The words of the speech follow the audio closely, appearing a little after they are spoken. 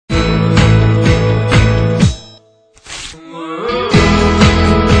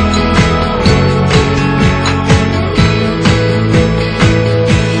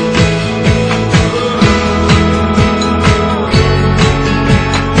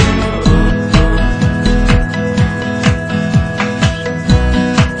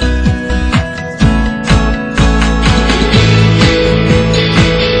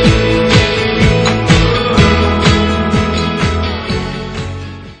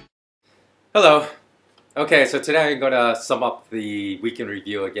Hello. Okay, so today I'm going to sum up the weekend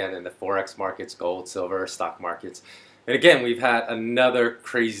review again in the Forex markets, gold, silver, stock markets. And again, we've had another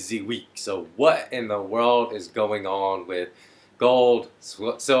crazy week. So what in the world is going on with gold,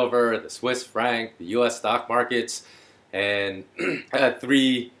 silver, the Swiss franc, the US stock markets? And I had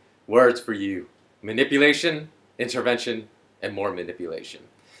three words for you: manipulation, intervention, and more manipulation.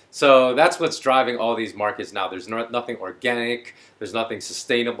 So that's what's driving all these markets now. There's nothing organic, there's nothing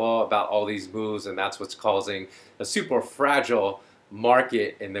sustainable about all these moves, and that's what's causing a super fragile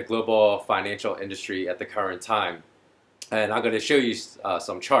market in the global financial industry at the current time. And I'm going to show you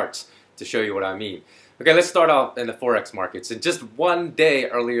some charts to show you what I mean. Okay, let's start off in the Forex markets. And just one day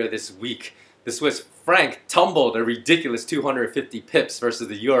earlier this week, the Swiss franc tumbled a ridiculous 250 pips versus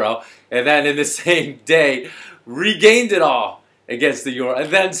the euro, and then in the same day regained it all against the euro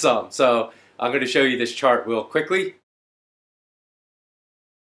and then some. So I'm going to show you this chart real quickly.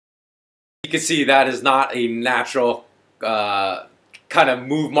 You can see that is not a natural kind of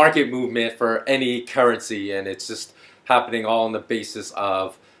market movement for any currency, and it's just happening all on the basis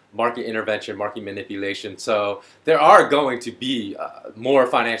of market intervention, market manipulation. So there are going to be more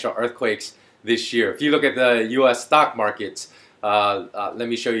financial earthquakes this year. If you look at the US stock markets, let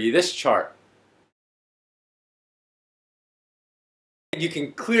me show you this chart. You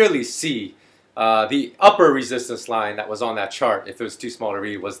can clearly see the upper resistance line that was on that chart, if it was too small to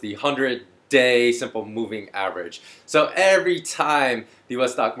read, was the 100-day simple moving average. So every time the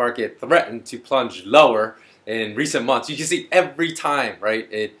US stock market threatened to plunge lower in recent months, you can see every time, right,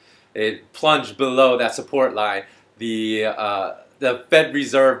 it plunged below that support line. The Fed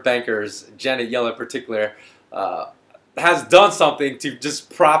Reserve bankers, Janet Yellen in particular, has done something to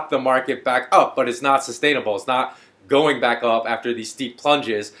just prop the market back up, but it's not sustainable. It's not going back up after these steep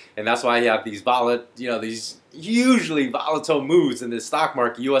plunges, and that's why you have these these hugely volatile moves in the stock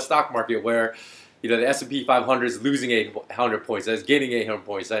market, U.S. stock market, where the S&P 500 is losing 800 points, that's gaining 800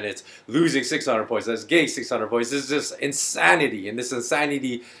 points, and it's losing 600 points, that's gaining 600 points. This is just insanity, and this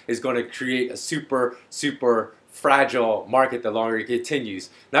insanity is going to create a super fragile market the longer it continues.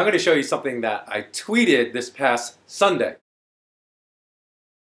 Now I'm going to show you something that I tweeted this past Sunday.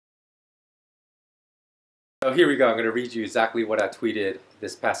 So here we go. I'm going to read you exactly what I tweeted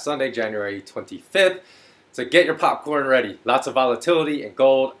this past Sunday, January 25th. So get your popcorn ready. Lots of volatility in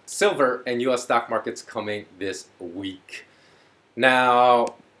gold, silver, and US stock markets coming this week.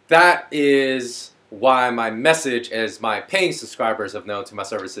 Now, that is why my message, as my paying subscribers have known to my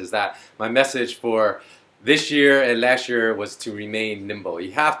services, that my message for this year and last year was to remain nimble.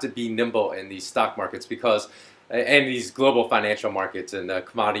 You have to be nimble in these stock markets and these global financial markets and the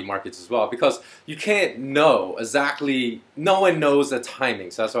commodity markets as well, because you can't know exactly, no one knows the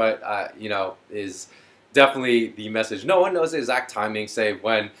timing. So that's why, is definitely the message. No one knows the exact timing, say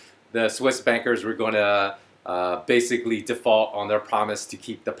when the Swiss bankers were going to basically default on their promise to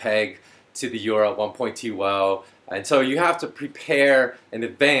keep the peg to the euro at 1.20. And so you have to prepare in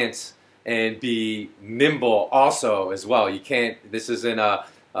advance and be nimble also as well. You can't, this isn't a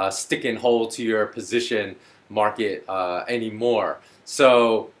stick and hold to your position market anymore.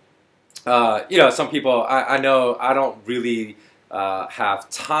 So some people, I know I don't really have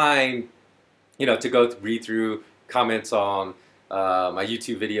time to go read through comments on my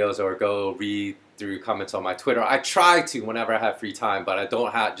YouTube videos or go read through comments on my Twitter. I try to whenever I have free time, but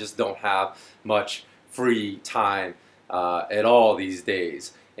I just don't have much free time at all these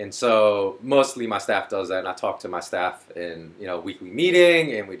days. And so mostly my staff does that, and I talk to my staff in weekly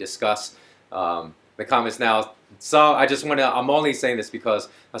meeting, and we discuss the comments now. So I'm only saying this because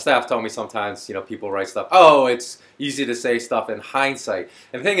my staff told me sometimes, people write stuff, oh, it's easy to say stuff in hindsight.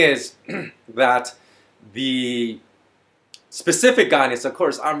 And the thing is that the specific guidance, of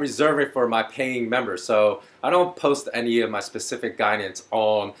course, I'm reserving for my paying members. So I don't post any of my specific guidance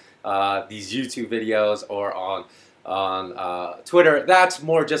on these YouTube videos or on Twitter. That's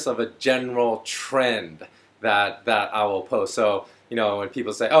more just of a general trend that I will post. So when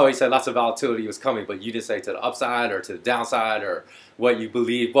people say, oh, he said lots of volatility was coming, but you didn't say to the upside or to the downside or what you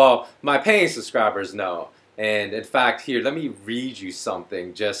believe. Well, my paying subscribers know. And in fact, here, let me read you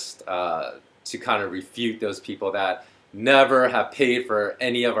something just to kind of refute those people that never have paid for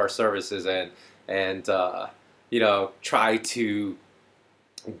any of our services and try to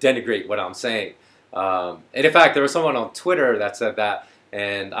denigrate what I'm saying. And in fact, there was someone on Twitter that said that,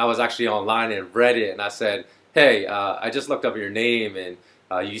 and I was actually online and read it, and I said, hey, I just looked up your name, and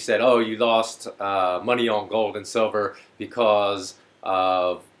you said, oh, you lost money on gold and silver because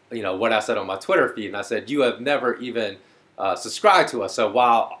of what I said on my Twitter feed. And I said, you have never even subscribed to us. So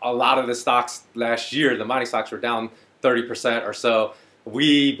while a lot of the stocks last year, the mining stocks were down 30% or so,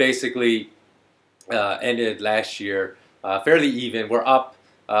 we basically ended last year fairly even. We're up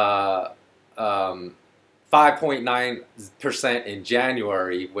 5.9% in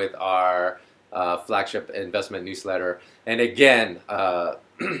January with our flagship investment newsletter. And again,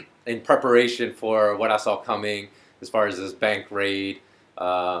 in preparation for what I saw coming as far as this bank raid,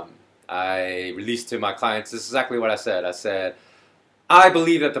 I released to my clients, this is exactly what I said. I said, I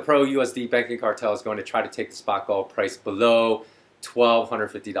believe that the pro-USD banking cartel is going to try to take the spot gold price below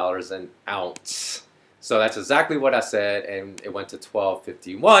 $1,250 an ounce. So that's exactly what I said, and it went to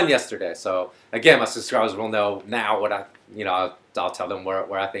 $12.51 yesterday. So again, my subscribers will know now what I'll tell them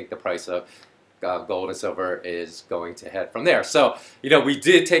where I think the price of gold and silver is going to head from there. So, we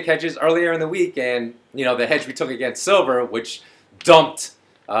did take hedges earlier in the week, and, the hedge we took against silver, which dumped,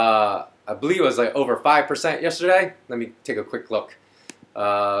 I believe it was like over 5% yesterday. Let me take a quick look.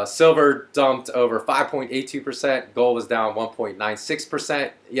 Silver dumped over 5.82%. Gold was down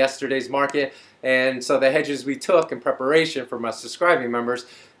 1.96% yesterday's market. And so the hedges we took in preparation for my subscribing members,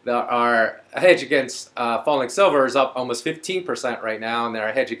 our hedge against falling silver is up almost 15% right now, and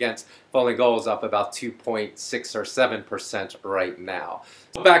our hedge against falling gold is up about 2.6 or 7% right now.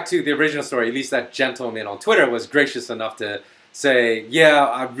 So back to the original story, at least that gentleman on Twitter was gracious enough to say, yeah,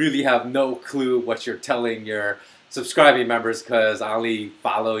 I really have no clue what you're telling your subscribing members because I only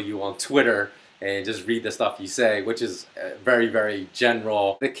follow you on Twitter and just read the stuff you say, which is very, very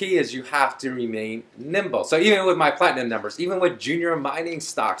general. The key is you have to remain nimble. So even with my platinum numbers, even with junior mining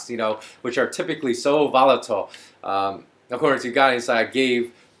stocks, which are typically so volatile, according to guidance I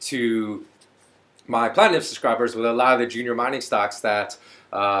gave to my platinum subscribers with a lot of the junior mining stocks that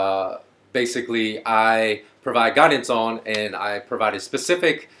basically I provide guidance on, and I provide a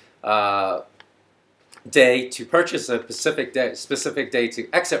specific day to purchase, a specific day to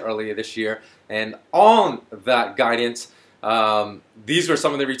exit earlier this year. And on that guidance, these were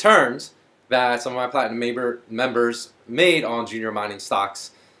some of the returns that some of my platinum members made on junior mining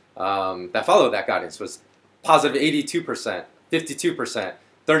stocks that followed that guidance. Was positive 82%, 52%,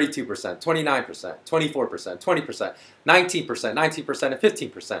 32%, 29%, 24%, 20%, 19%, 19%, and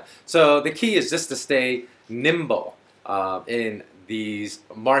 15%. So the key is just to stay nimble in these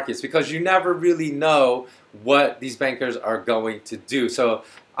markets, because you never really know what these bankers are going to do. So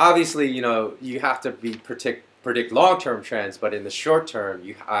obviously, you have to predict long-term trends, but in the short term,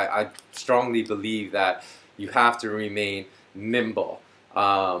 I strongly believe that you have to remain nimble.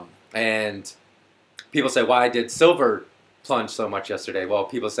 And people say, why did silver plunge so much yesterday? Well,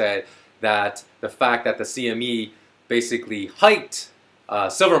 people say that the fact that the CME basically hiked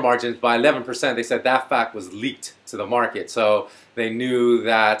silver margins by 11%, they said that fact was leaked to the market. So they knew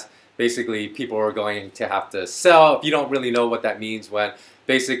that basically people were going to have to sell. If you don't really know what that means, when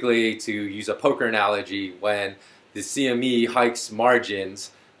basically, to use a poker analogy, when the CME hikes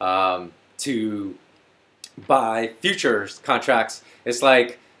margins to buy futures contracts, it's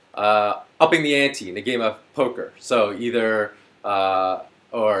like upping the ante in the game of poker. So either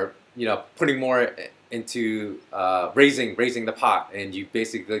putting more into raising the pot, and you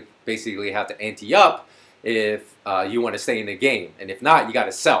basically have to ante up if you want to stay in the game, and if not, you got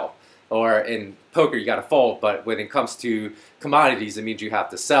to sell. Or in poker, you got to fold. But when it comes to commodities, it means you have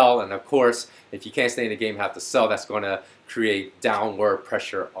to sell. And of course, if you can't stay in the game, you have to sell. That's going to create downward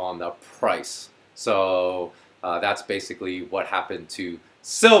pressure on the price. So that's basically what happened to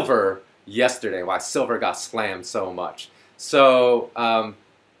silver yesterday, why silver got slammed so much. So,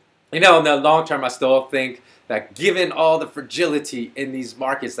 in the long term, I still think that given all the fragility in these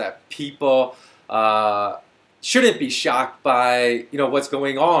markets, that people shouldn't be shocked by what's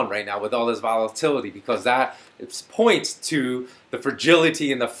going on right now with all this volatility, because that points to the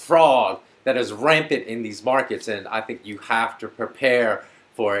fragility and the fraud that is rampant in these markets. And I think you have to prepare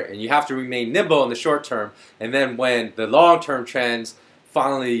for it, and you have to remain nimble in the short term. And then when the long-term trends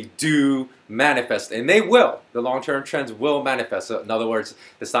finally do manifest, and they will, the long-term trends will manifest. So in other words,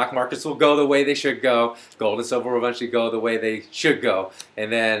 the stock markets will go the way they should go, gold and silver will eventually go the way they should go,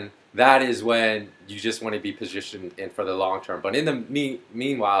 and then that is when you just want to be positioned in for the long term. But in the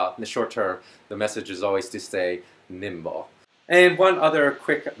meanwhile, in the short term, the message is always to stay nimble. And one other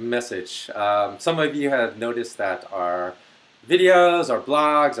quick message. Some of you have noticed that our videos, our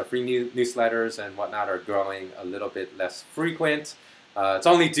blogs, our free newsletters and whatnot are growing a little bit less frequent. It's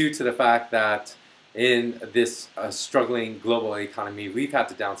only due to the fact that in this struggling global economy, we've had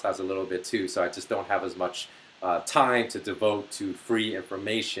to downsize a little bit too. So I just don't have as much time to devote to free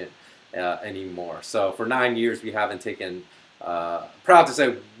information anymore. So for 9 years, we haven't taken, proud to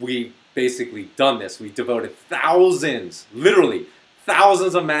say we've basically done this. We devoted thousands, literally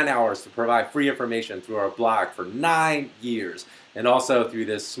thousands of man hours to provide free information through our blog for 9 years, and also through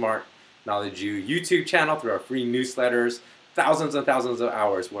this smart Knowledge U YouTube channel, through our free newsletters, thousands and thousands of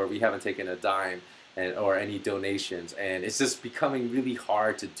hours where we haven't taken a dime or any donations, and it's just becoming really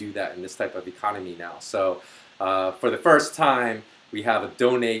hard to do that in this type of economy now. So for the first time, we have a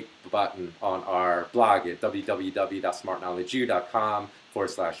donate button on our blog at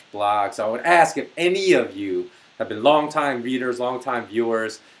www.smartknowledgeu.com/blog. So I would ask if any of you have been long-time readers, long-time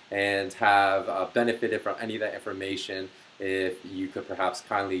viewers, and have benefited from any of that information, if you could perhaps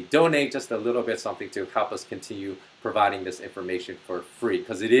kindly donate just a little bit, something to help us continue providing this information for free,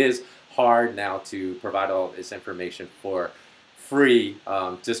 because it is hard now to provide all this information for free,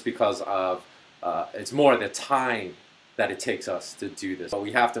 just because of it's more the time that it takes us to do this. But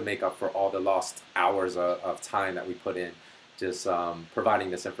we have to make up for all the lost hours of time that we put in just providing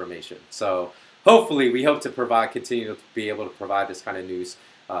this information. So hopefully we hope to continue to be able to provide this kind of news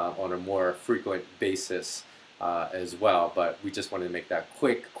on a more frequent basis as well. But we just wanted to make that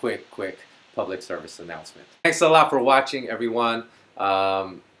quick public service announcement. Thanks a lot for watching, everyone.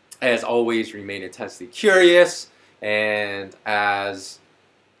 As always, remain intensely curious, and as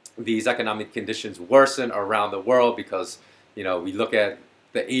these economic conditions worsen around the world, because we look at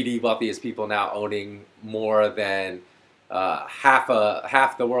the 80 wealthiest people now owning more than half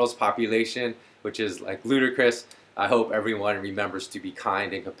the world's population, which is like ludicrous. I hope everyone remembers to be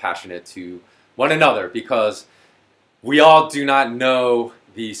kind and compassionate to one another, because we all do not know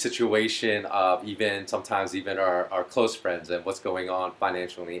the situation of sometimes even our close friends and what's going on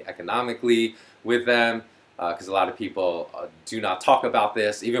financially, economically with them. Because a lot of people do not talk about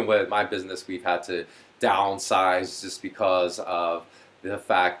this. Even with my business, we've had to downsize just because of the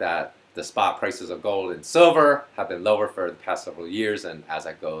fact that the spot prices of gold and silver have been lower for the past several years, and as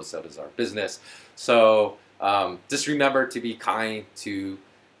that goes, so does our business. So just remember to be kind to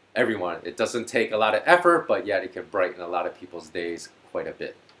everyone. It doesn't take a lot of effort, but yet it can brighten a lot of people's days quite a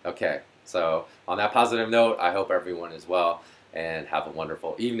bit. Okay, so on that positive note, I hope everyone is well and have a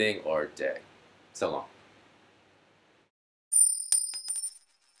wonderful evening or day. So long.